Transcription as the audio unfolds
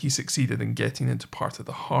he succeeded in getting into part of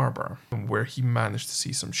the harbour, where he managed to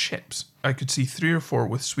see some ships. I could see 3 or 4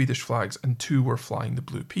 with Swedish flags, and 2 were flying the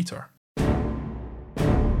Blue Peter.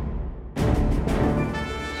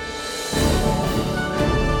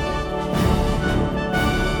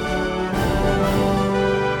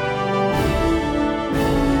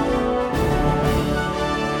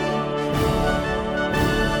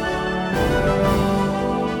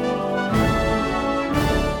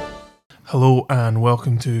 Hello and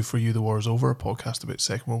welcome to For You The War Is Over, a podcast about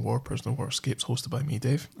Second World War prisoner war escapes, hosted by me,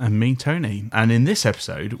 Dave. And me, Tony. And in this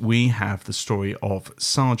episode, we have the story of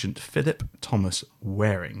Sergeant Philip Thomas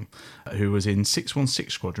Wareing, who was in 616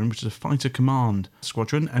 Squadron, which is a fighter command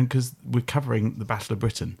squadron, and because we're covering the Battle of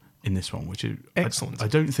Britain in this one, which is excellent. I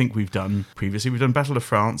don't think we've done previously. We've done Battle of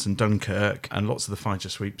France and Dunkirk and lots of the fighter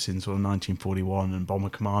sweeps in sort of 1941 and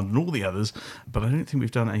Bomber Command and all the others, but I don't think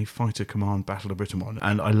we've done a fighter command Battle of Britain one,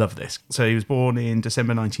 and I love this. So he was born in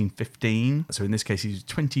December 1915, so in this case he's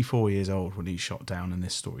 24 years old when he's shot down and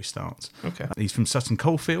this story starts. Okay. He's from Sutton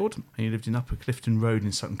Coldfield, and he lived in Upper Clifton Road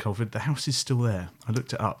in Sutton Coldfield. The house is still there. I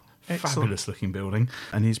looked it up. Excellent. Fabulous looking building.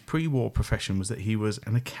 And his pre-war profession was that he was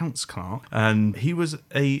an accounts clerk, and he was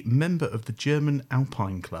a member of the German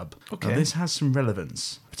Alpine Club. Okay. Now, this has some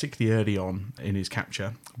relevance, particularly early on in his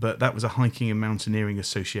capture, but that was a hiking and mountaineering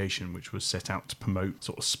association which was set out to promote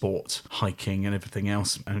sort of sport, hiking and everything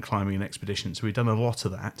else, and climbing and expeditions. So he'd done a lot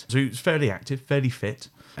of that. So he was fairly active, fairly fit,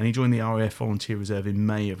 and he joined the RAF Volunteer Reserve in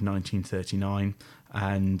May of 1939.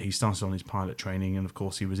 And he started on his pilot training, and of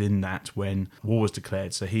course he was in that when war was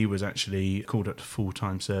declared, so he was actually called up to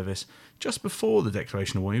full-time service just before the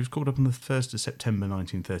declaration of war. He was called up on the 1st of September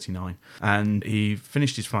 1939, and he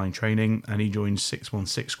finished his flying training and he joined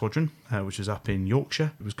 616 Squadron, which was up in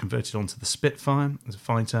Yorkshire. It was converted onto the Spitfire as a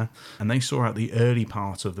fighter, and they saw out the early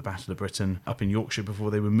part of the Battle of Britain up in Yorkshire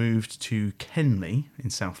before they were moved to Kenley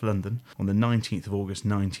in South London on the 19th of August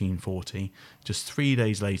 1940. Just 3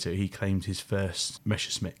 days later he claimed his first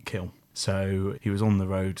Messerschmitt kill. So he was on the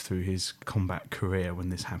road through his combat career when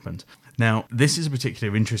this happened. Now, this is a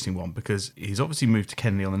particularly interesting one because he's obviously moved to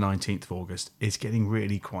Kenley on the 19th of August. It's getting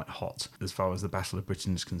really quite hot as far as the Battle of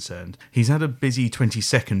Britain is concerned. He's had a busy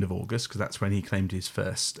 22nd of August because that's when he claimed his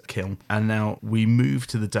first kill. And now we move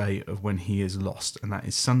to the day of when he is lost, and that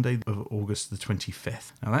is Sunday of August the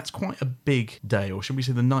 25th. Now, that's quite a big day, or should we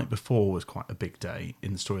say the night before was quite a big day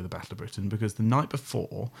in the story of the Battle of Britain, because the night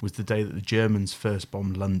before was the day that the Germans first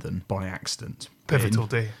bombed London by accident.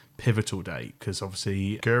 Pivotal day, because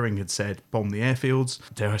obviously Goering had said bomb the airfields.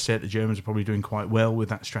 Dare I say it, the Germans are probably doing quite well with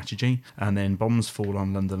that strategy, and then bombs fall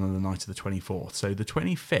on London on the night of the 24th. So the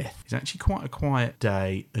 25th is actually quite a quiet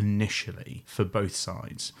day initially for both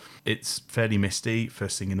sides. It's fairly misty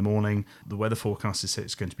first thing in the morning. The weather forecasters say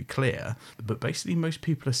it's going to be clear, but basically most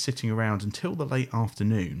people are sitting around until the late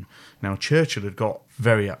afternoon. Now, Churchill had got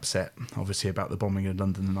very upset, obviously, about the bombing of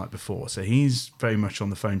London the night before, so he's very much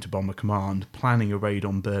on the phone to Bomber Command, planning a raid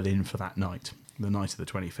on Berlin for that night, the night of the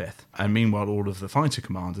 25th. And meanwhile, all of the fighter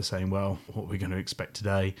commands are saying, well, what are we going to expect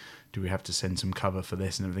today? Do we have to send some cover for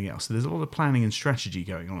this and everything else? So there's a lot of planning and strategy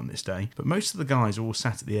going on this day, but most of the guys are all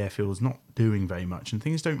sat at the airfields not doing very much, and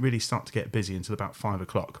things don't really start to get busy until about 5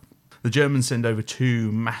 o'clock. The Germans send over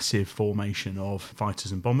 2 massive formation of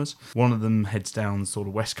fighters and bombers. One of them heads down sort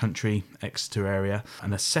of West Country, Exeter area,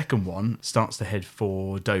 and a second one starts to head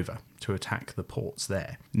for Dover to attack the ports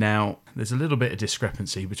there. Now, there's a little bit of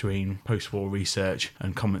discrepancy between post-war research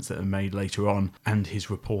and comments that are made later on and his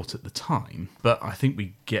report at the time, but I think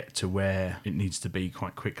we get to where it needs to be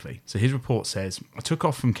quite quickly. So his report says, I took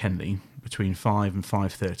off from Kenley between 5 and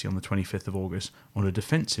 5:30 on the 25th of August on a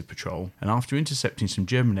defensive patrol, and after intercepting some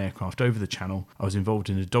German aircraft over the channel, I was involved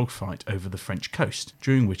in a dogfight over the French coast,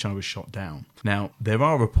 during which I was shot down. Now, there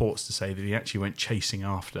are reports to say that he actually went chasing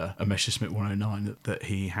after a Messerschmitt 109 that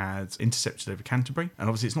he had intercepted over Canterbury, and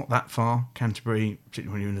obviously it's not that far. Canterbury,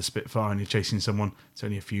 particularly when you're in a Spitfire and you're chasing someone, it's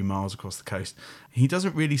only a few miles across the coast. He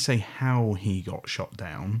doesn't really say how he got shot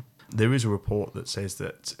down. There is a report that says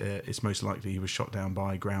that it's most likely he was shot down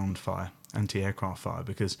by ground fire, anti-aircraft fire,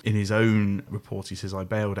 because in his own report he says, I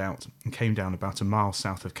bailed out and came down about a mile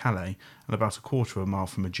south of Calais and about a quarter of a mile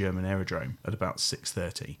from a German aerodrome at about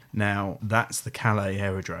 6:30. Now, that's the Calais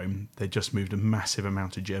aerodrome. They just moved a massive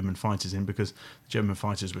amount of German fighters in because the German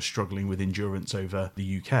fighters were struggling with endurance over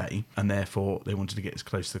the UK, and therefore they wanted to get as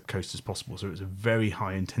close to the coast as possible. So it was a very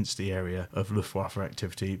high intensity area of Luftwaffe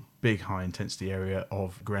activity, big high intensity area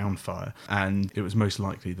of ground fire, and it was most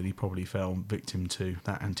likely that he probably fell victim to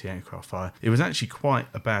that anti-aircraft fire. fire. It was actually quite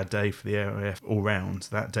a bad day for the RAF all round.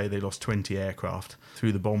 That day they lost 20 aircraft.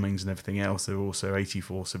 Through the bombings and everything else, there were also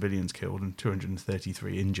 84 civilians killed and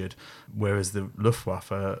 233 injured, whereas the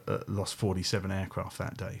Luftwaffe lost 47 aircraft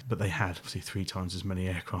that day. But they had obviously 3 times as many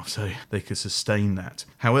aircraft, so they could sustain that.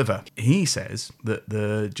 However, he says that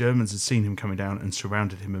the Germans had seen him coming down and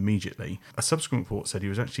surrounded him immediately. A subsequent report said he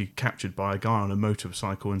was actually captured by a guy on a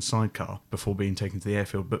motorcycle and sidecar before being taken to the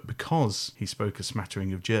airfield, but because he spoke a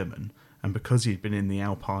smattering of German, and because he had been in the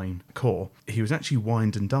Alpine Corps, he was actually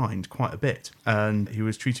wined and dined quite a bit. And he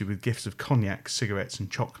was treated with gifts of cognac, cigarettes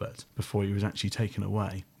and chocolate before he was actually taken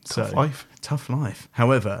away. Tough life. Tough life.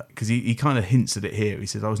 However, because he kind of hints at it here, he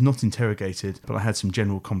says, I was not interrogated, but I had some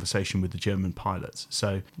general conversation with the German pilots.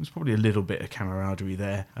 So there's probably a little bit of camaraderie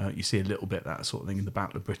there. You see a little bit of that sort of thing in the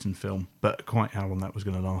Battle of Britain film, but quite how long that was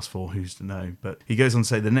going to last for, who's to know. But he goes on to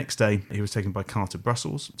say the next day he was taken by car to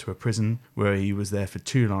Brussels to a prison where he was there for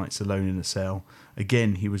 2 nights alone in a cell.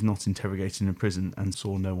 Again, he was not interrogated in prison and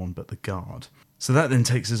saw no one but the guard. So that then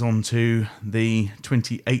takes us on to the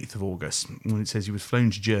 28th of August, when it says he was flown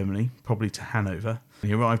to Germany, probably to Hanover.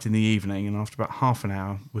 He arrived in the evening and after about half an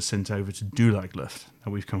hour was sent over to Dulag Luft.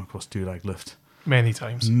 Now we've come across Dulag Luft many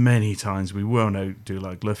times. Many times. We well know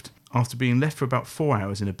Dulag Luft. After being left for about 4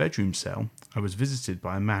 hours in a bedroom cell, I was visited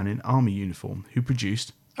by a man in army uniform who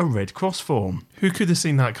produced a Red Cross form. Who could have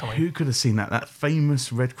seen that coming? Who could have seen that? That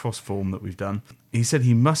famous Red Cross form that we've done. He said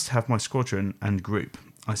he must have my squadron and group.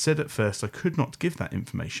 I said at first I could not give that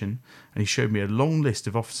information, and he showed me a long list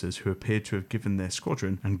of officers who appeared to have given their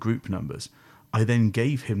squadron and group numbers. I then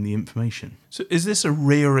gave him the information. So is this a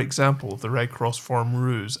rare example of the Red Cross form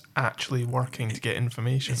ruse actually working to get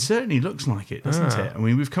information? It certainly looks like it, doesn't it? I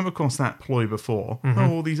mean, we've come across that ploy before. Mm-hmm.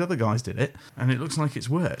 Oh, all these other guys did it, and it looks like it's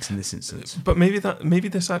worked in this instance. But maybe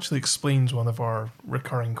this actually explains one of our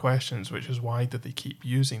recurring questions, which is why did they keep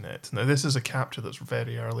using it? Now, this is a capture that's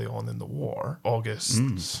very early on in the war, August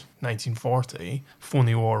 1940.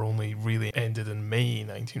 Phony War only really ended in May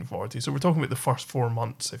 1940. So we're talking about the first 4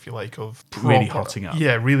 months, if you like, of really hotting up.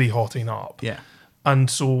 Yeah, really hotting up. Yeah. And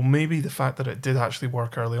so maybe the fact that it did actually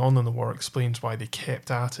work early on in the war explains why they kept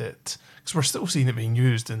at it. Because we're still seeing it being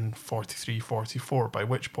used in 43, 44, by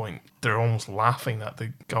which point they're almost laughing at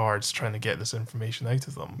the guards trying to get this information out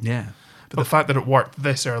of them. Yeah. But the fact that it worked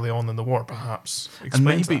this early on in the war perhaps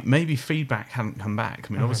explains and that. maybe feedback hadn't come back.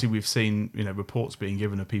 I mean, obviously we've seen reports being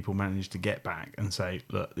given of people managed to get back and say,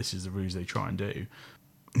 look, this is the ruse they try and do.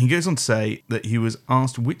 He goes on to say that he was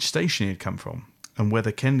asked which station he had come from and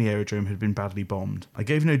whether Kenley Aerodrome had been badly bombed. I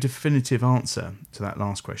gave no definitive answer to that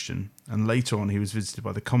last question, and later on he was visited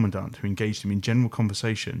by the commandant, who engaged him in general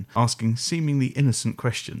conversation, asking seemingly innocent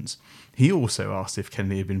questions. He also asked if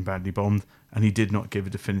Kenley had been badly bombed, and he did not give a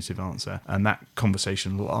definitive answer, and that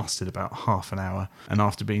conversation lasted about half an hour, and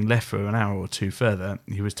after being left for an hour or 2 further,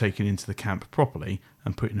 he was taken into the camp properly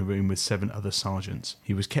and put in a room with 7 other sergeants.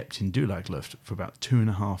 He was kept in Dulag Luft for about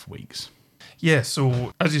 2.5 weeks. Yeah,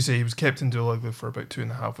 so as you say, he was kept in Dulag for about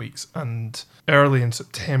 2.5 weeks, and early in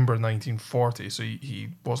September 1940, so he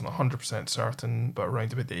wasn't 100% certain, but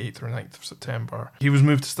around about the 8th or 9th of September, he was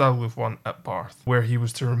moved to Stalag 1 at Barth, where he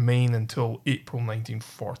was to remain until April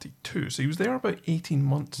 1942. So he was there about 18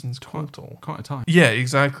 months in total. Quite a time. Yeah,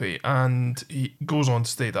 exactly. And he goes on to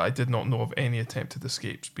state that I did not know of any attempted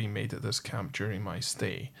escapes being made at this camp during my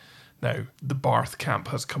stay. Now, the Barth camp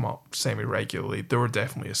has come up semi-regularly. There were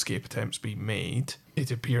definitely escape attempts being made. It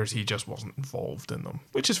appears he just wasn't involved in them,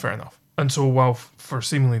 which is fair enough. And so while for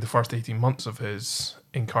seemingly the first 18 months of his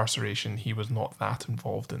incarceration, he was not that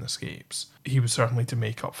involved in escapes, he was certainly to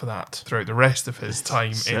make up for that throughout the rest of his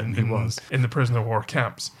time in the prisoner of war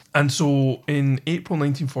camps. And so in April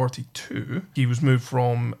 1942, he was moved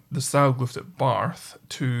from the Stahlgluft at Barth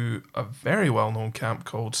to a very well-known camp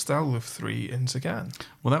called Stahlgluft 3 in Sagan.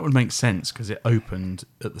 Well, that would make sense because it opened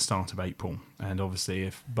at the start of April. And obviously,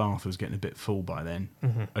 if Barth was getting a bit full by then,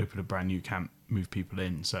 open a brand new camp, move people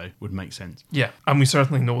in, so it would make sense. Yeah, and we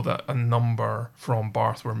certainly know that a number from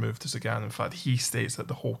Barth were moved to Sagan. In fact, he states that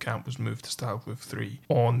the whole camp was moved to Stahlgluft 3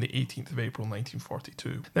 on the 18th of April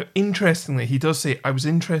 1942. Now, interestingly, he does say, I was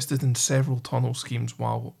interested in several tunnel schemes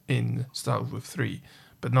while in Stahlgluft 3,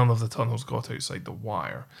 but none of the tunnels got outside the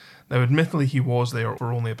wire. Now, admittedly, he was there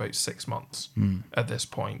for only about 6 months at this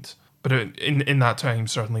point. But in that time,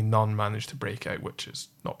 certainly none managed to break out, which is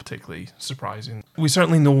not particularly surprising. We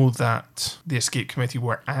certainly know that the escape committee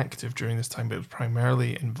were active during this time, but it was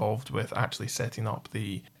primarily involved with actually setting up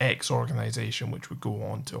the X organisation, which would go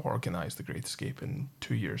on to organise the Great Escape in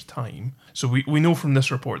 2 years' time. So we know from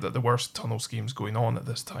this report that there were tunnel schemes going on at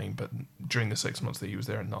this time, but during the 6 months that he was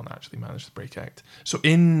there, none actually managed to break out. So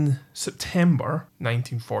in September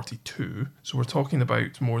 1942, so we're talking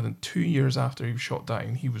about more than 2 years after he was shot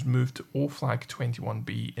down, he was moved to O-Flag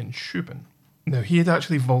 21B in Schubin. Now, he had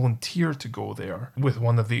actually volunteered to go there with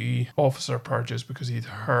one of the officer purges because he'd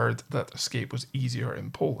heard that escape was easier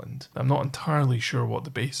in Poland. I'm not entirely sure what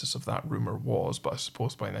the basis of that rumour was, but I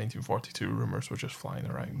suppose by 1942 rumours were just flying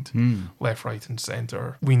around left, right and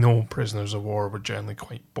centre. We know prisoners of war were generally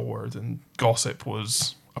quite bored, and gossip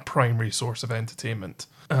was a primary source of entertainment.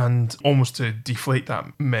 And almost to deflate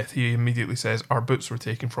that myth, he immediately says, our boots were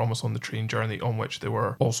taken from us on the train journey, on which there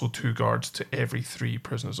were also 2 guards to every 3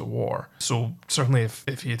 prisoners of war. So certainly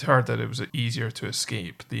if he had heard that it was easier to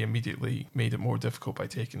escape, they immediately made it more difficult by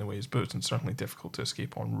taking away his boots, and certainly difficult to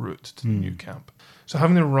escape en route to the new camp. So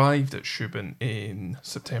having arrived at Schubin in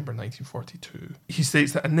September 1942, he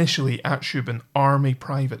states that initially at Schubin, army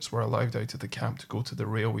privates were allowed out of the camp to go to the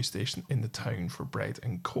railway station in the town for bread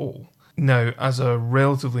and coal. Now, as a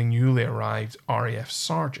relatively newly arrived RAF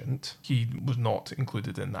sergeant, he was not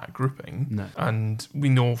included in that grouping. No. And we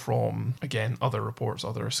know from, again, other reports,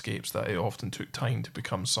 other escapes, that it often took time to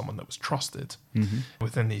become someone that was trusted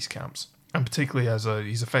within these camps. And particularly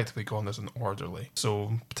he's effectively gone as an orderly,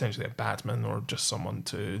 so potentially a badman or just someone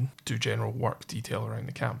to do general work detail around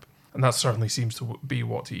the camp. And that certainly seems to be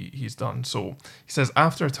what he's done. So he says,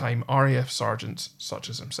 after a time, RAF sergeants, such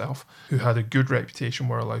as himself, who had a good reputation,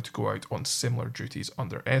 were allowed to go out on similar duties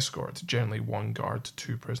under escort, generally 1 guard to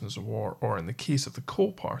 2 prisoners of war, or in the case of the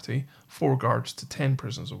coal party, 4 guards to 10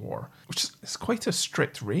 prisoners of war, which is quite a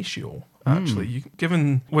strict ratio, actually.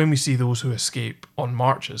 Given when we see those who escape on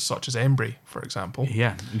marches, such as Embry, for example.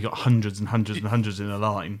 Yeah, you've got hundreds and hundreds and hundreds in a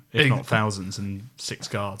line, if not thousands, and 6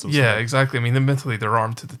 guards or Yeah, something. exactly. I mean, admittedly, they're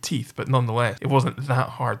armed to the teeth, but nonetheless, it wasn't that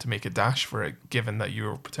hard to make a dash for it, given that you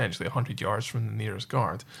were potentially 100 yards from the nearest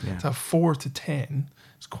guard. Yeah. To have 4 to 10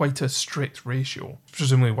 is quite a strict ratio,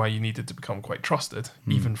 presumably why you needed to become quite trusted,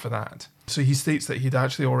 even for that. So he states that he'd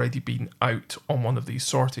actually already been out on one of these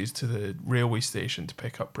sorties to the railway station to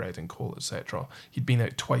pick up bread and coal, etc. He'd been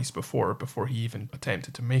out twice before he even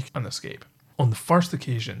attempted to make an escape. On the first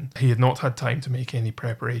occasion, he had not had time to make any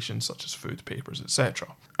preparations such as food, papers,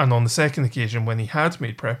 etc. And on the second occasion, when he had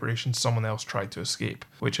made preparations, someone else tried to escape,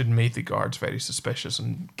 which had made the guards very suspicious,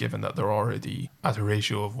 and given that they're already at a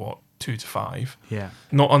ratio of 2 to 5. Yeah.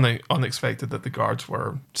 Not unexpected that the guards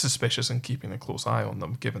were suspicious and keeping a close eye on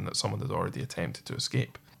them, given that someone had already attempted to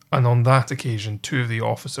escape. And on that occasion, 2 of the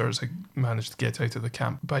officers had managed to get out of the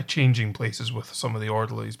camp by changing places with some of the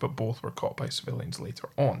orderlies, but both were caught by civilians later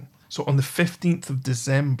on. So on the 15th of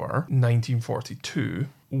December 1942,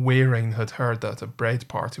 Wareing had heard that a bread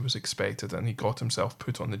party was expected, and he got himself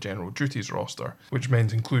put on the general duties roster, which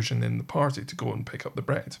meant inclusion in the party to go and pick up the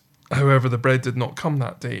bread. However, the bread did not come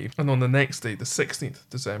that day, and on the next day, the 16th of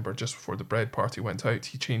December, just before the bread party went out,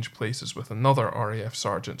 he changed places with another RAF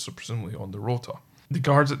sergeant, so presumably on the rota. The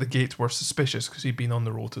guards at the gate were suspicious because he'd been on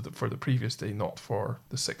the rota for the previous day, not for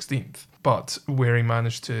the 16th. But Wareing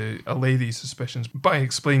managed to allay these suspicions by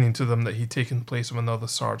explaining to them that he'd taken the place of another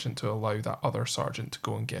sergeant to allow that other sergeant to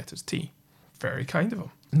go and get his tea. Very kind of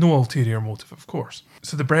him. No ulterior motive, of course.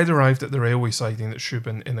 So the bread arrived at the railway siding at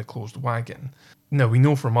Schubin in a closed wagon. Now, we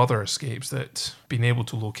know from other escapes that being able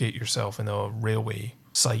to locate yourself in a railway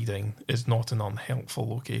siding is not an unhelpful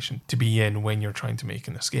location to be in when you're trying to make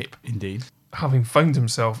an escape. Indeed. Having found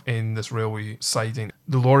himself in this railway siding,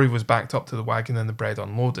 the lorry was backed up to the wagon and the bread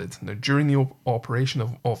unloaded. Now, during the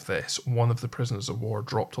operation of this, one of the prisoners of war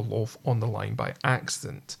dropped a loaf on the line by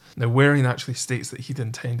accident. Now, Wareing actually states that he'd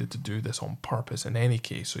intended to do this on purpose in any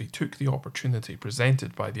case, so he took the opportunity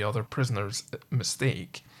presented by the other prisoner's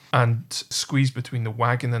mistake and squeezed between the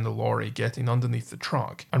wagon and the lorry, getting underneath the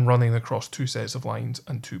truck and running across 2 sets of lines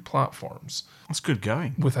and 2 platforms. That's good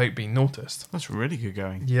going. Without being noticed. That's really good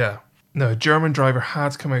going. Yeah. Now, a German driver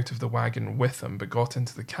had come out of the wagon with him, but got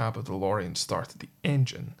into the cab of the lorry and started the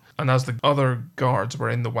engine. And as the other guards were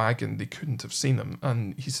in the wagon, they couldn't have seen him.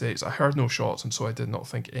 And he says, I heard no shots, and so I did not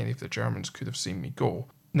think any of the Germans could have seen me go.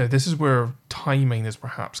 Now, this is where timing is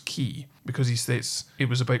perhaps key, because he states it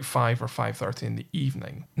was about 5 or 5:30 in the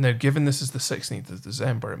evening. Now, given this is the 16th of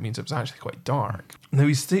December, it means it was actually quite dark. Now,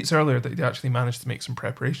 he states earlier that he actually managed to make some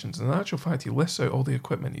preparations, and in actual fact, he lists out all the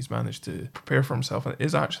equipment he's managed to prepare for himself, and it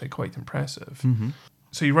is actually quite impressive.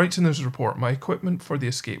 So he writes in his report, my equipment for the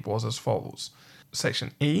escape was as follows.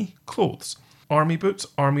 Section A, clothes. army boots,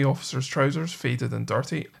 army officer's trousers, faded and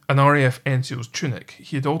dirty, an RAF NCO's tunic.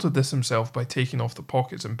 He had altered this himself by taking off the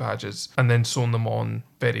pockets and badges and then sewn them on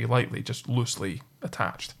very lightly, just loosely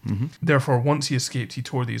attached. Therefore, once he escaped, he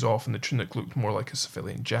tore these off and the tunic looked more like a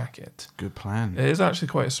civilian jacket. Good plan. It is actually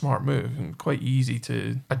quite a smart move and quite easy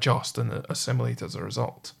to adjust and assimilate as a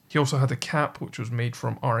result. He also had a cap which was made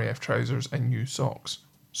from RAF trousers and new socks.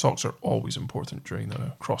 Socks are always important during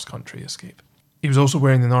a cross-country escape. He was also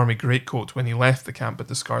wearing an army greatcoat when he left the camp but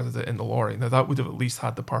discarded it in the lorry. Now that would have at least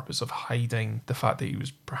had the purpose of hiding the fact that he was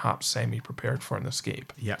perhaps semi-prepared for an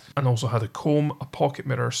escape. Yeah. And also had a comb, a pocket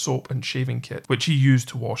mirror, soap and shaving kit, which he used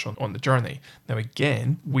to wash on the journey. Now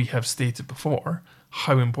again, we have stated before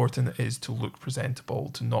how important it is to look presentable,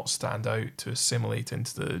 to not stand out, to assimilate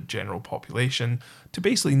into the general population, to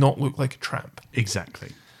basically not look like a tramp.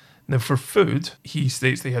 Exactly. Now, for food, he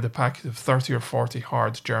states they had a packet of 30 or 40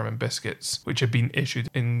 hard German biscuits, which had been issued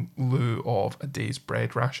in lieu of a day's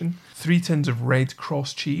bread ration, 3 tins of Red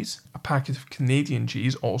Cross cheese, a packet of Canadian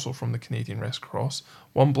cheese, also from the Canadian Red Cross,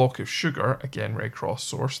 1 block of sugar, again Red Cross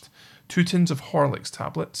sourced, 2 tins of Horlicks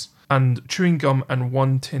tablets, and chewing gum and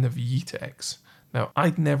 1 tin of Yeetex. Now,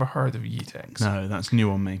 I'd never heard of Yeetex. No, that's new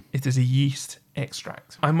on me. It is a yeast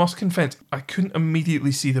extract. I must confess, I couldn't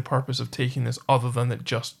immediately see the purpose of taking this other than it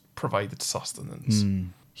just provided sustenance.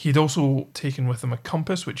 He'd also taken with him a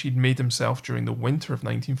compass which he'd made himself during the winter of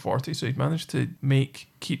 1940, so he'd managed to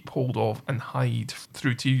keep hold of and hide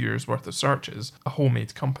through 2 years worth of searches a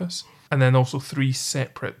homemade compass, and then also 3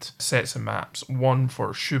 separate sets of maps, one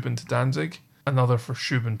for Schubin to Danzig, another for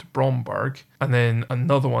Schubin to Bromberg, and then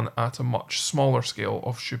another one at a much smaller scale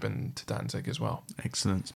of Schubin to Danzig as well.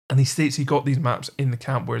 Excellent. And he states he got these maps in the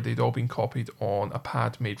camp where they'd all been copied on a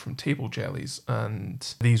pad made from table jellies,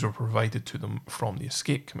 and these were provided to them from the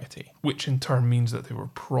escape committee, which in turn means that they were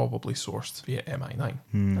probably sourced via MI9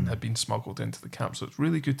 and had been smuggled into the camp. So it's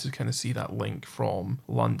really good to kind of see that link from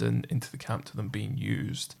London into the camp to them being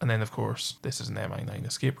used. And then, of course, this is an MI9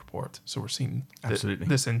 escape report, so we're seeing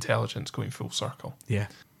this intelligence going full circle. Yeah.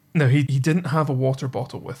 Now, he didn't have a water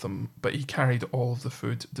bottle with him, but he carried all of the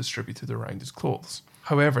food distributed around his clothes.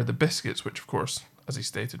 However, the biscuits, which of course, as he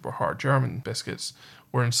stated, were hard German biscuits,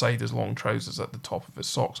 were inside his long trousers at the top of his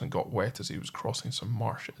socks and got wet as he was crossing some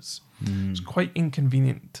marshes. It's quite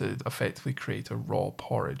inconvenient to effectively create a raw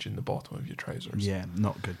porridge in the bottom of your trousers. Yeah,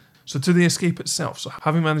 not good. So to the escape itself, so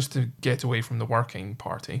having managed to get away from the working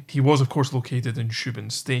party, he was of course located in Schubin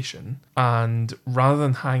Station, and rather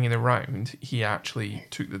than hanging around, he actually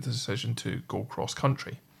took the decision to go cross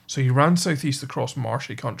country. So he ran southeast across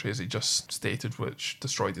marshy country, as he just stated, which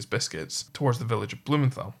destroyed his biscuits, towards the village of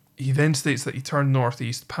Blumenthal. He then states that he turned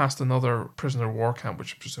northeast past another prisoner of war camp,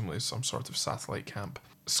 which presumably is some sort of satellite camp,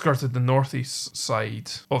 skirted the northeast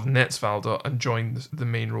side of Netzwalde and joined the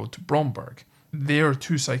main road to Bromberg. There,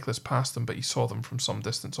 2 cyclists passed him, but he saw them from some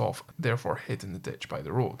distance off, therefore hid in the ditch by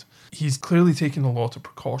the road. He's clearly taken a lot of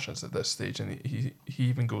precautions at this stage, and he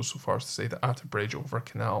even goes so far as to say that at a bridge over a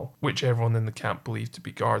canal, which everyone in the camp believed to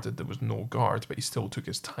be guarded, there was no guard, but he still took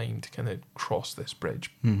his time to kind of cross this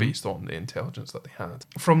bridge based on the intelligence that they had.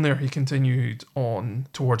 From there, he continued on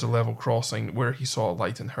towards a level crossing where he saw a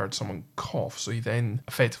light and heard someone cough, so he then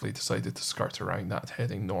effectively decided to skirt around that,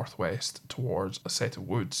 heading northwest towards a set of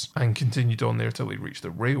woods, and continued on there till he reached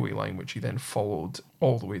the railway line, which he then followed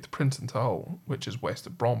all the way to Prinzental, which is west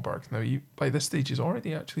of Bromberg. Now, by this stage, he's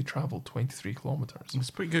already actually travelled 23 kilometres.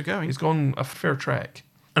 It's pretty good going. He's gone a fair trek.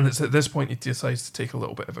 And it's at this point he decides to take a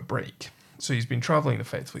little bit of a break. So he's been travelling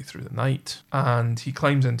effectively through the night, and he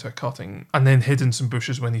climbs into a cutting and then hid in some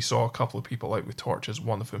bushes when he saw a couple of people out with torches,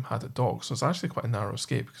 one of whom had a dog. So it's actually quite a narrow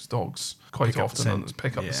escape because dogs quite often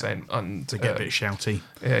pick up the scent. And they get a bit shouty.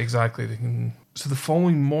 Yeah, exactly. So the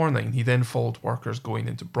following morning, he then followed workers going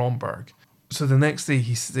into Bromberg. So the next day,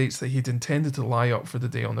 he states that he'd intended to lie up for the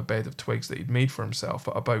day on a bed of twigs that he'd made for himself.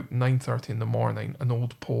 At about 9:30 in the morning, an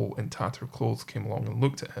old Pole in tattered clothes came along and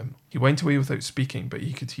looked at him. He went away without speaking, but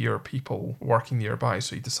he could hear people working nearby,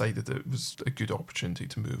 so he decided that it was a good opportunity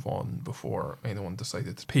to move on before anyone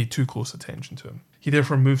decided to pay too close attention to him. He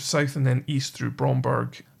therefore moved south and then east through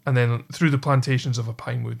Bromberg, and then through the plantations of a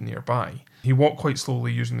pine wood nearby. He walked quite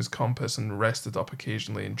slowly using his compass and rested up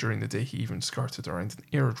occasionally, and during the day he even skirted around an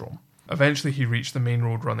aerodrome. Eventually he reached the main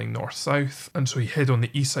road running north-south, and so he hid on the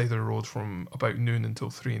east side of the road from about noon until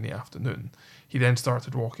 3 in the afternoon. He then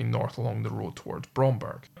started walking north along the road towards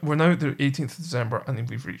Bromberg. We're now at the 18th of December, and then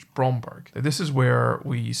we've reached Bromberg. Now, this is where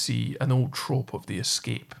we see an old trope of the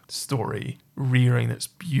escape story rearing its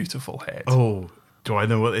beautiful head. Oh, do I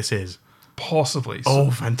know what this is? Possibly.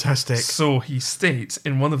 Oh, fantastic. So he states,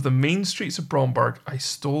 in one of the main streets of Bromberg, I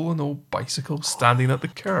stole an old bicycle standing at the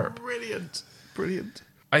curb. Brilliant. Brilliant.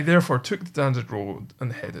 I therefore took the Danzig Road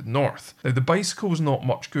and headed north. Now, the bicycle was not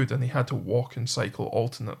much good and he had to walk and cycle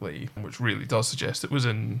alternately, which really does suggest it was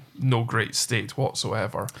in no great state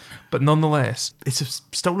whatsoever. But nonetheless... It's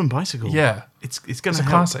a stolen bicycle. Yeah. It's going to help.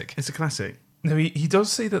 Classic. It's a classic. Now, he does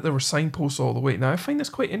say that there were signposts all the way. Now, I find this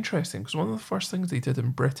quite interesting because one of the first things they did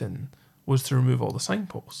in Britain was to remove all the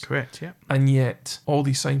signposts. Correct, yeah. And yet, all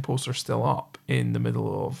these signposts are still up in the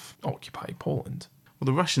middle of occupied Poland. Well,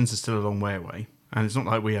 the Russians are still a long way away. And it's not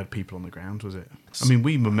like we had people on the ground, was it? I mean,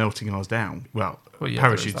 we were melting ours down. Well yeah,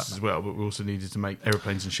 parachutes as well, but we also needed to make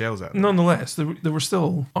aeroplanes and shells out of them. Nonetheless, there were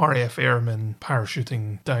still RAF airmen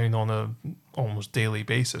parachuting down on a almost daily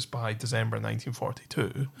basis by December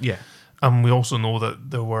 1942. Yeah. And we also know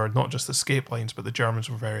that there were not just escape lines, but the Germans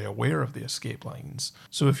were very aware of the escape lines.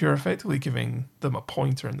 So if you're effectively giving them a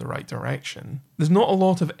pointer in the right direction, there's not a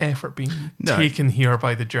lot of effort being taken here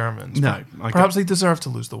by the Germans. No. Perhaps they deserve to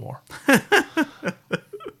lose the war.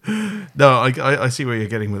 No, I see where you're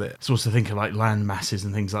getting with it. Sort of think of like land masses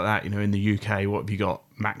and things like that. You know, in the UK, what have you got?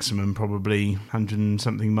 Maximum probably 100 and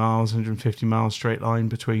something miles, 150 miles straight line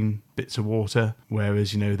between bits of water.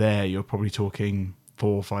 Whereas, you know, there you're probably talking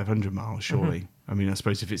 400 or 500 miles, surely. I mean, I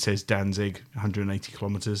suppose if it says Danzig, 180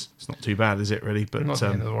 kilometres, it's not too bad, is it, really? But not the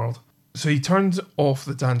end of the world. So he turned off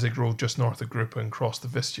the Danzig Road just north of Gruppe and crossed the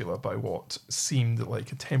Vistula by what seemed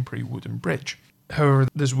like a temporary wooden bridge. However,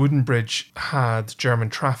 this wooden bridge had German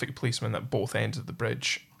traffic policemen at both ends of the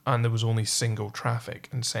bridge, and there was only single traffic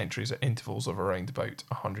and sentries at intervals of around about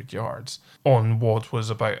 100 yards on what was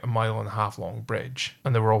about a 1.5 mile long bridge,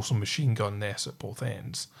 and there were also machine gun nests at both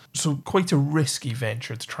ends. So quite a risky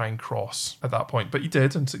venture to try and cross at that point, but he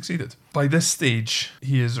did and succeeded. By this stage,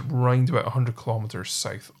 he is round about 100 kilometres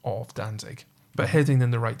south of Danzig, but heading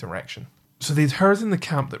in the right direction. So they'd heard in the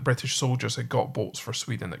camp that British soldiers had got boats for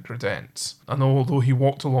Sweden at Gradents, and although he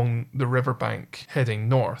walked along the riverbank heading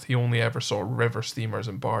north, he only ever saw river steamers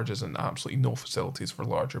and barges and absolutely no facilities for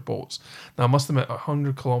larger boats. Now I must admit,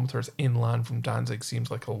 100 kilometres inland from Danzig seems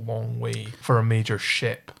like a long way for a major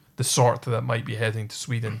ship, the sort that might be heading to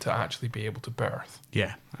Sweden, to actually be able to berth.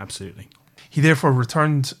 Yeah, absolutely. He therefore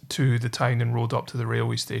returned to the town and rode up to the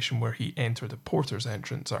railway station, where he entered a porter's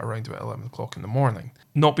entrance at around about 11 o'clock in the morning.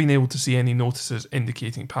 Not being able to see any notices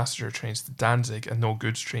indicating passenger trains to Danzig and no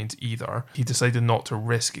goods trains either, he decided not to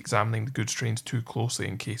risk examining the goods trains too closely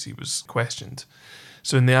in case he was questioned.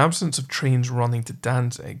 So in the absence of trains running to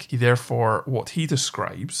Danzig, he therefore, what he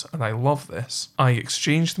describes, and I love this, I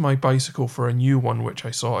exchanged my bicycle for a new one which I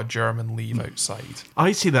saw a German leave outside.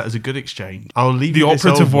 I see that as a good exchange. I'll leave the you this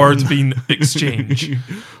operative old word one. being exchange.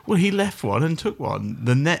 Well, he left one and took one.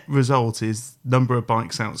 The net result is number of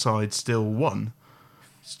bikes outside still one.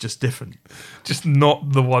 It's just different. Just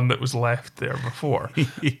not the one that was left there before.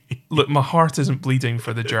 Look, my heart isn't bleeding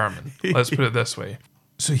for the German. Let's put it this way.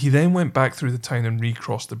 So he then went back through the town and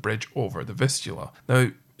recrossed the bridge over the Vistula.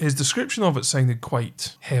 Now, his description of it sounded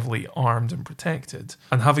quite heavily armed and protected,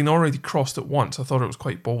 and having already crossed it once, I thought it was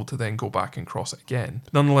quite bold to then go back and cross it again.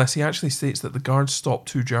 Nonetheless, he actually states that the guards stopped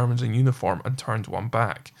 2 Germans in uniform and turned one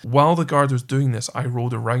back. While the guard was doing this, I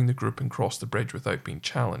rode around the group and crossed the bridge without being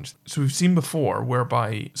challenged. So we've seen before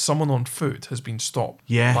whereby someone on foot has been stopped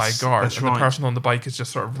by a guard, and the person on the bike has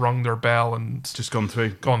just sort of rung their bell and just gone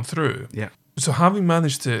through. Yeah. So having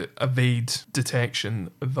managed to evade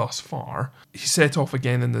detection thus far, he set off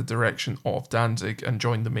again in the direction of Danzig and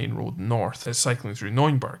joined the main road north, cycling through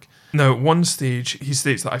Neuenberg. Now, at one stage, he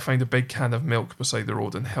states that I found a big can of milk beside the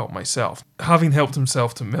road and helped myself. Having helped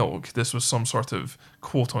himself to milk, this was some sort of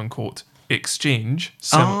quote-unquote exchange,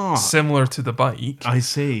 similar to the bike. I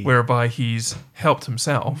see. Whereby he's helped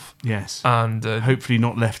himself. Yes. And hopefully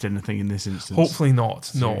not left anything in this instance. Hopefully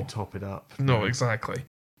not, no. Top it up. No, exactly.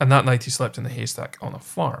 And that night he slept in a haystack on a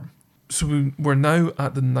farm. So we're now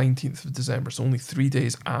at the 19th of December, so only 3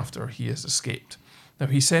 days after he has escaped. Now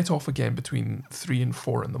he set off again between 3 and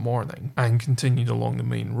 4 in the morning and continued along the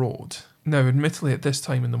main road. Now admittedly at this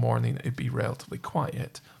time in the morning it'd be relatively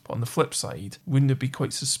quiet, but on the flip side, wouldn't it be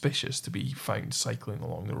quite suspicious to be found cycling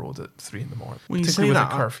along the road at 3 in the morning? When you particularly say with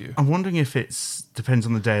that, a curfew. I'm wondering if it depends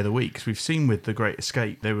on the day of the week, because we've seen with The Great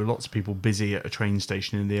Escape, there were lots of people busy at a train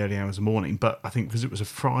station in the early hours of the morning, but I think because it was a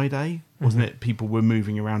Friday, wasn't it, people were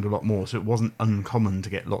moving around a lot more, so it wasn't uncommon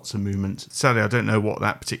to get lots of movement. Sadly, I don't know what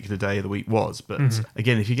that particular day of the week was, but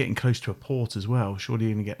again, if you're getting close to a port as well, surely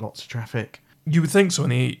you're going to get lots of traffic. You would think so,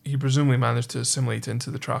 and he presumably managed to assimilate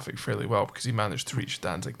into the traffic fairly well because he managed to reach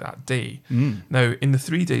Danzig that day. Now, in the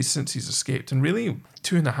 3 days since he's escaped, and really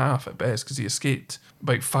 2.5 at best, because he escaped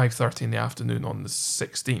about 5:30 in the afternoon on the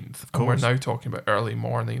 16th, and we're now talking about early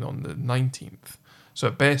morning on the 19th. So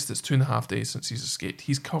at best, it's 2.5 days since he's escaped.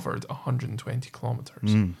 He's covered 120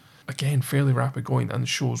 kilometres. Again, fairly rapid going, and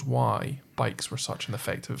shows why bikes were such an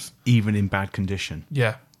effective... Even in bad condition,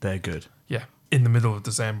 Yeah, they're good. yeah. In the middle of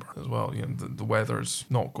December as well. You know, the weather's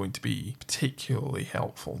not going to be particularly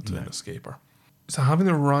helpful to an escaper. So having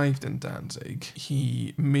arrived in Danzig,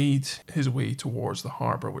 he made his way towards the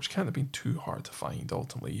harbour, which can't have been too hard to find.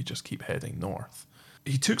 Ultimately, you just keep heading north.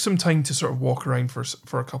 He took some time to sort of walk around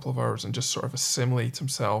for a couple of hours and just sort of assimilate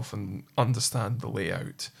himself and understand the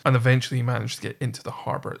layout. And eventually he managed to get into the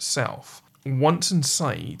harbour itself. Once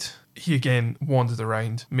inside, he again wandered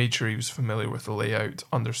around, made sure he was familiar with the layout,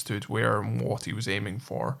 understood where and what he was aiming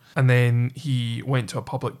for. And then he went to a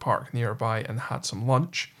public park nearby and had some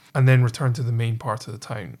lunch, and then returned to the main part of the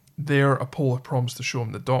town. There, a Pole had promised to show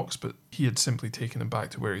him the docks, but he had simply taken him back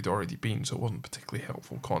to where he'd already been, so it wasn't particularly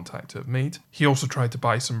helpful contact to have made. He also tried to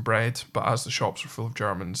buy some bread, but as the shops were full of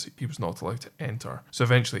Germans, he was not allowed to enter. So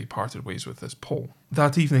eventually he parted ways with this Pole.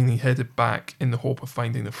 That evening he headed back in the hope of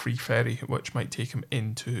finding the free ferry, which might take him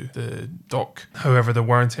into the dock. However, there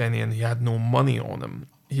weren't any and he had no money on him.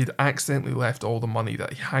 He had accidentally left all the money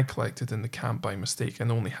that he had collected in the camp by mistake and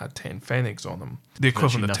only had 10 pfennigs on him. The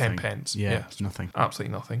equivalent of 10 pence. Yeah, it's nothing.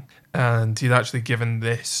 Absolutely nothing. And he'd actually given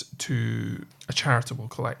this to a charitable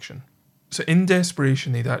collection. So in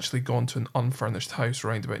desperation, he'd actually gone to an unfurnished house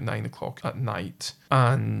around about 9 o'clock at night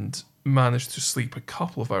and managed to sleep a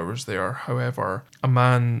couple of hours there. However, a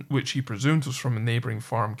man, which he presumed was from a neighbouring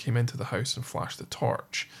farm, came into the house and flashed a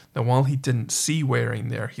torch. Now, while he didn't see Wareing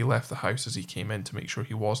there, he left the house as he came in to make sure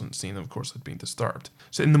he wasn't seen and, of course, had been disturbed.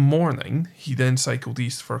 So in the morning, he then cycled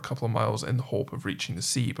east for a couple of miles in the hope of reaching the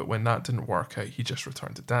sea, but when that didn't work out, he just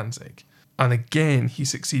returned to Danzig. And again, he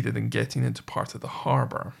succeeded in getting into part of the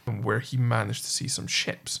harbour, where he managed to see some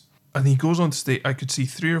ships. And he goes on to state, I could see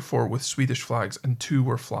 3 or 4 with Swedish flags and 2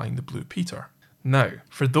 were flying the Blue Peter. Now,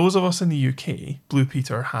 for those of us in the UK, Blue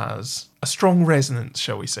Peter has a strong resonance,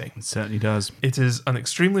 shall we say. It certainly does. It is an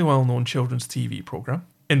extremely well-known children's TV programme.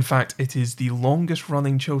 In fact, it is the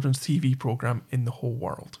longest-running children's TV programme in the whole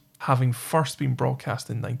world, having first been broadcast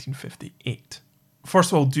in 1958.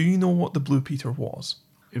 First of all, do you know what the Blue Peter was?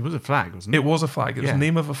 It was a flag, wasn't it? It was a flag. It was Yeah. the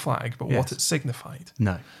name of a flag, but what Yes. it signified.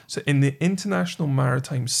 No. So in the international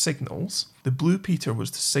maritime signals, the Blue Peter was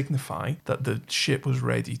to signify that the ship was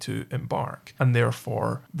ready to embark, and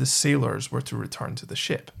therefore the sailors were to return to the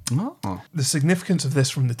ship. Oh. The significance of this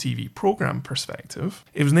from the TV programme perspective,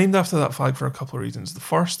 it was named after that flag for a couple of reasons. The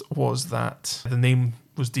first was that the name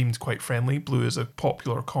was deemed quite friendly. Blue is a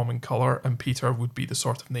popular common colour, and Peter would be the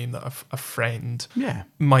sort of name that a friend Yeah.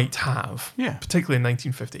 might have, Yeah. particularly in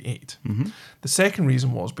 1958. The second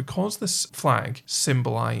reason was because this flag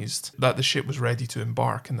symbolised that the ship was ready to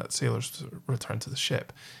embark and that sailors would return to the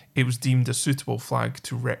ship, it was deemed a suitable flag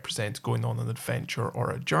to represent going on an adventure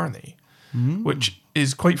or a journey. Which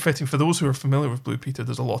is quite fitting. For those who are familiar with Blue Peter,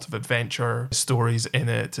 there's a lot of adventure stories in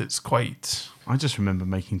it. It's quite... I just remember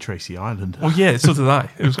making Tracy Island. Oh yeah, so did I.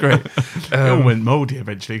 It was great. It all went mouldy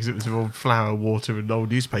eventually because it was all flour, water and old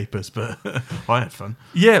newspapers, but I had fun.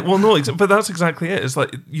 Yeah, well, no, but that's exactly it. It's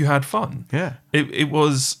like you had fun. Yeah. It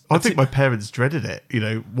was... I think my parents dreaded it. You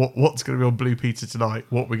know, what's going to be on Blue Peter tonight?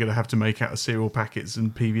 What we're going to have to make out of cereal packets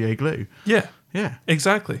and PVA glue? Yeah, Yeah.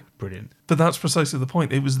 exactly. Brilliant. But that's precisely the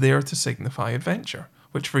point. It was there to signify adventure,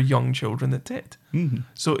 which for young children it did.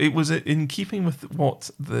 So it was in keeping with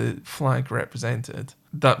what the flag represented.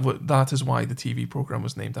 That is why the TV programme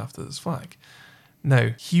was named after this flag.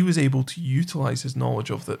 Now, he was able to utilise his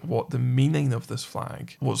knowledge of what the meaning of this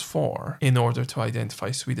flag was for in order to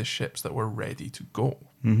identify Swedish ships that were ready to go.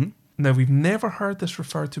 Now, we've never heard this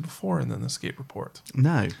referred to before in an escape report.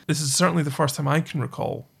 No. This is certainly the first time I can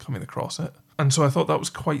recall coming across it. And so I thought that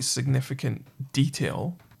was quite significant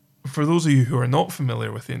detail. For those of you who are not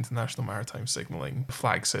familiar with the International Maritime Signalling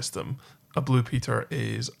flag system, a Blue Peter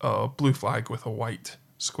is a blue flag with a white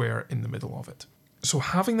square in the middle of it. So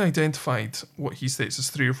having identified what he states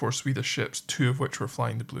as 3 or 4 Swedish ships, 2 of which were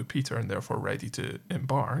flying the Blue Peter and therefore ready to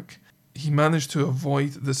embark, he managed to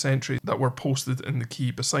avoid the sentry that were posted in the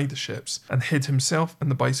quay beside the ships and hid himself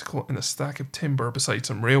and the bicycle in a stack of timber beside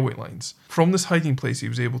some railway lines. From this hiding place, he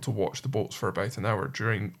was able to watch the boats for about an hour,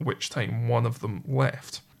 during which time one of them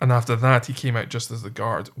left. And after that, he came out just as the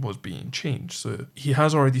guard was being changed. So he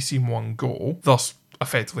has already seen one go, thus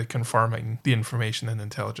effectively confirming the information and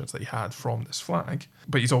intelligence that he had from this flag.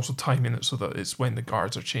 But he's also timing it so that it's when the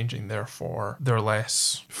guards are changing, therefore they're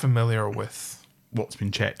less familiar with What's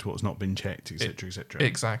been checked, what's not been checked, etc., etc.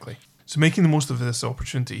 Exactly. So making the most of this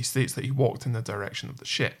opportunity, he states that he walked in the direction of the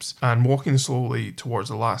ships, and walking slowly towards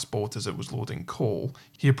the last boat as it was loading coal,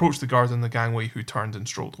 he approached the guard on the gangway who turned and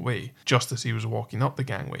strolled away, just as he was walking up the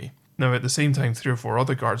gangway. Now, at the same time, 3 or 4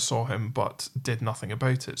 other guards saw him but did nothing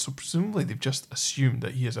about it, so presumably they've just assumed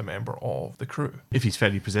that he is a member of the crew. If he's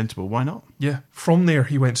fairly presentable, why not? Yeah. From there,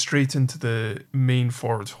 he went straight into the main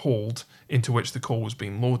forward hold into which the coal was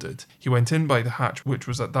being loaded. He went in by the hatch, which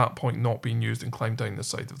was at that point not being used, and climbed down the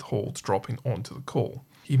side of the hold, dropping onto the coal.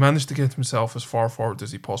 He managed to get himself as far forward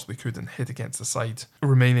as he possibly could and hid against the side,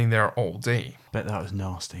 remaining there all day. Bet that was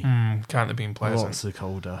nasty. Can't have been pleasant. Lots of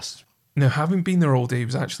coal dust. Now, having been there all day, he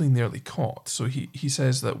was actually nearly caught. So he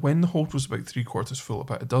says that when the hold was about 3/4 full,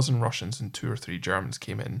 about a dozen Russians and 2 or 3 Germans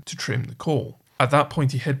came in to trim the coal. At that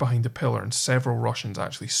point, he hid behind a pillar, and several Russians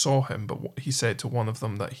actually saw him, but he said to one of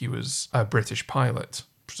them that he was a British pilot.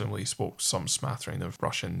 Presumably he spoke some smattering of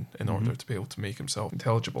Russian in order to be able to make himself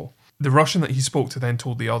intelligible. The Russian that he spoke to then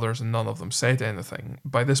told the others, and none of them said anything.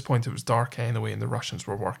 By this point, it was dark anyway, and the Russians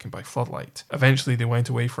were working by floodlight. Eventually, they went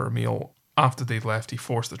away for a meal. After they'd left, he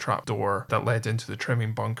forced the trap door that led into the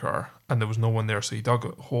trimming bunker, and there was no one there, so he dug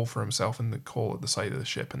a hole for himself in the coal at the side of the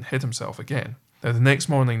ship and hid himself again. Now, the next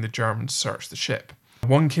morning, the Germans searched the ship.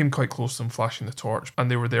 One came quite close to them, flashing the torch, and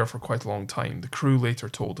they were there for quite a long time. The crew later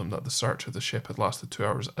told him that the search of the ship had lasted 2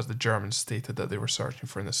 hours, as the Germans stated that they were searching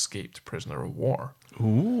for an escaped prisoner of war.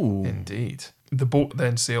 Ooh. Indeed. The boat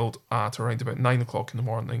then sailed at around about 9 o'clock in the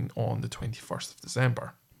morning on the 21st of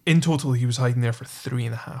December. In total, he was hiding there for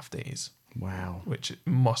 3.5 days. Wow. Which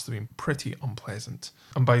must have been pretty unpleasant.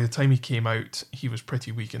 And by the time he came out, he was pretty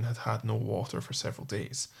weak and had had no water for several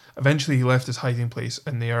days. Eventually, he left his hiding place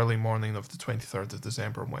in the early morning of the 23rd of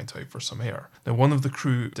December and went out for some air. Now, one of the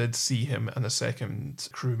crew did see him, and a second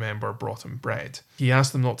crew member brought him bread. He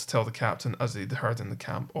asked them not to tell the captain, as they'd heard in the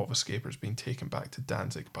camp of escapers being taken back to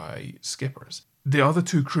Danzig by skippers. The other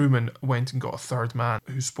 2 crewmen went and got a third man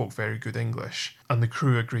who spoke very good English, and the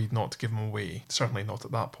crew agreed not to give him away, certainly not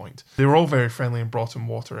at that point. They were all very friendly and brought him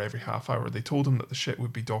water every half hour. They told him that the ship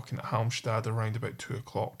would be docking at Halmstad around about 2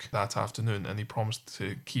 o'clock that afternoon, and he promised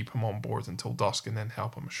to keep him on board until dusk and then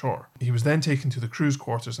help him ashore. He was then taken to the crew's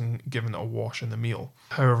quarters and given a wash and a meal.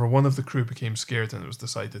 However, one of the crew became scared, and it was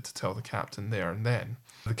decided to tell the captain there and then.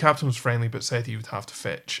 The captain was friendly but said he would have to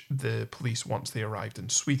fetch the police once they arrived in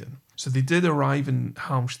Sweden. So they did arrive in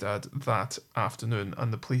Halmstad that afternoon,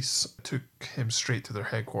 and the police took him straight to their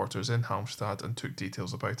headquarters in Halmstad and took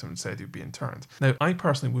details about him and said he'd be interned. Now, I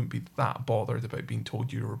personally wouldn't be that bothered about being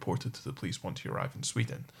told you reported to the police once you arrive in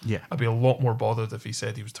Sweden. Yeah. I'd be a lot more bothered if he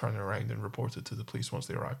said he was turning around and reported to the police once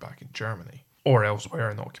they arrived back in Germany or elsewhere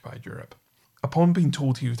in occupied Europe. Upon being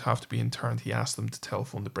told he would have to be interned, he asked them to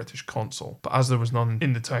telephone the British consul, but as there was none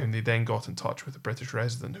in the town, they then got in touch with the British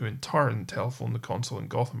resident, who in turn telephoned the consul in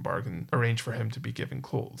Gothenburg and arranged for him to be given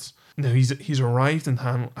clothes. Now, he's arrived in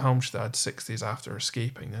Halmstad 6 days after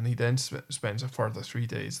escaping, and he then spends a further 3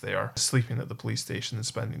 days there, sleeping at the police station and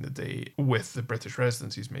spending the day with the British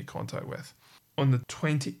residents he's made contact with. On the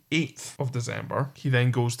 28th of December, he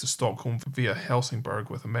then goes to Stockholm via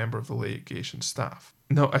Helsingborg with a member of the legation staff.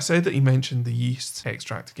 Now, I said that he mentioned the yeast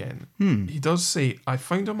extract again. He does say, I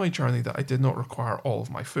found on my journey that I did not require all of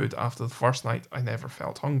my food. After the first night, I never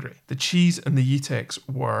felt hungry. The cheese and the yeatex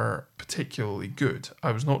were particularly good.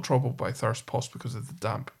 I was not troubled by thirst, possibly because of the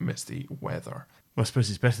damp, misty weather. Well, I suppose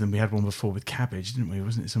it's better than we had one before with cabbage, didn't we?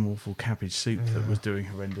 Wasn't it some awful cabbage soup that was doing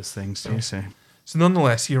horrendous things to you? So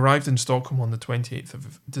nonetheless, he arrived in Stockholm on the 28th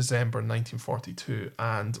of December 1942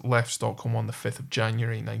 and left Stockholm on the 5th of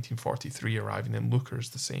January 1943, arriving in Lookers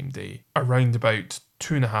the same day, around about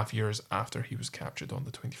 2.5 years after he was captured on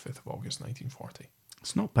the 25th of August 1940.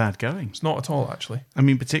 It's not bad going. It's not at all, actually. I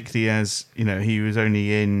mean, particularly as, he was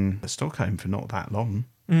only in Stockholm for not that long.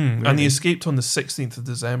 Really? And he escaped on the 16th of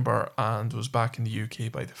December and was back in the UK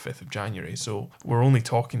by the 5th of January. So we're only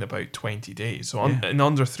talking about 20 days. So in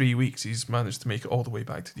under 3 weeks, he's managed to make it all the way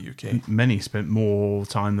back to the UK. Many spent more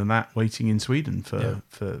time than that waiting in Sweden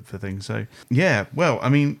for things. So, well, I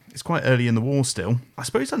mean, it's quite early in the war still. I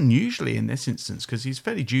suppose unusually in this instance because he's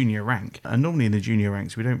fairly junior rank. And normally in the junior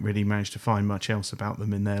ranks, we don't really manage to find much else about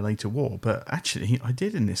them in their later war. But actually, I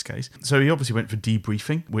did in this case. So he obviously went for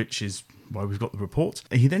debriefing, which is why we've got the report.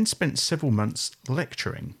 He then spent several months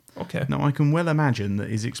lecturing. Okay. Now, I can well imagine that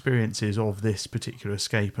his experiences of this particular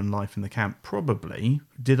escape and life in the camp probably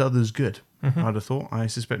did others good. I'd have thought. I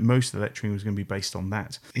suspect most of the lecturing was going to be based on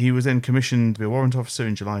that. He was then commissioned to be a warrant officer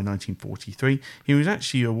in July 1943. He was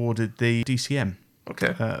actually awarded the DCM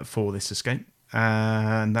for this escape.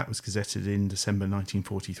 and that was gazetted in December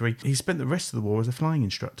 1943. He spent the rest of the war as a flying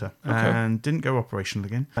instructor and didn't go operational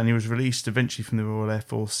again. And he was released eventually from the Royal Air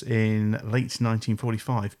Force in late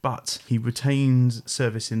 1945, but he retained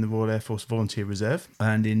service in the Royal Air Force Volunteer Reserve,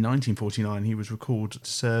 and in 1949 he was recalled to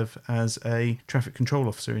serve as a traffic control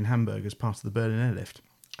officer in Hamburg as part of the Berlin airlift.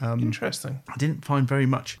 Interesting. I didn't find very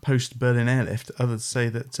much post-Berlin airlift, other than to say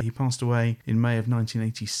that he passed away in May of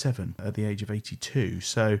 1987 at the age of 82.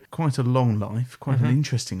 So quite a long life, quite an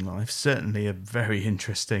interesting life, certainly a very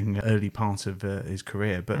interesting early part of his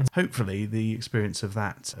career. But hopefully the experience of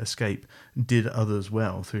that escape did others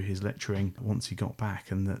well through his lecturing once he got back,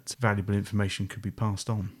 and that valuable information could be passed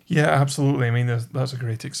on. Yeah, absolutely. I mean, that's a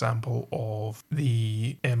great example of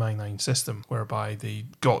the MI9 system, whereby they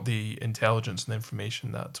got the intelligence and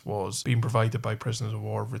information that was being provided by prisoners of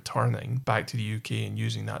war returning back to the UK and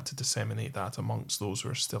using that to disseminate that amongst those who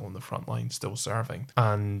are still on the front line, still serving.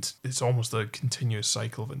 And it's almost a continuous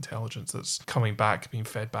cycle of intelligence that's coming back, being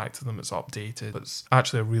fed back to them, it's updated. It's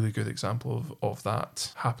actually a really good example of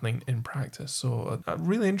that happening in practice. So a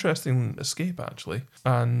really interesting escape, actually.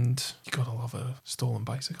 And you gotta love a stolen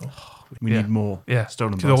bicycle. We need more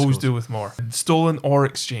stolen Could bicycles. always do with more. Stolen or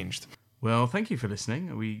exchanged. Well, thank you for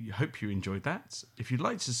listening. We hope you enjoyed that. If you'd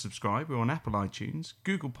like to subscribe, we're on Apple iTunes,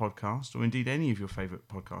 Google Podcast, or indeed any of your favourite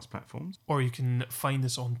podcast platforms. Or you can find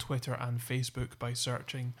us on Twitter and Facebook by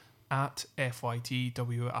searching at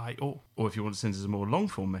FYTWIO. Or if you want to send us a more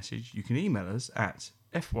long-form message, you can email us at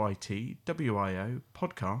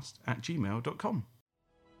fytwiopodcast@gmail.com.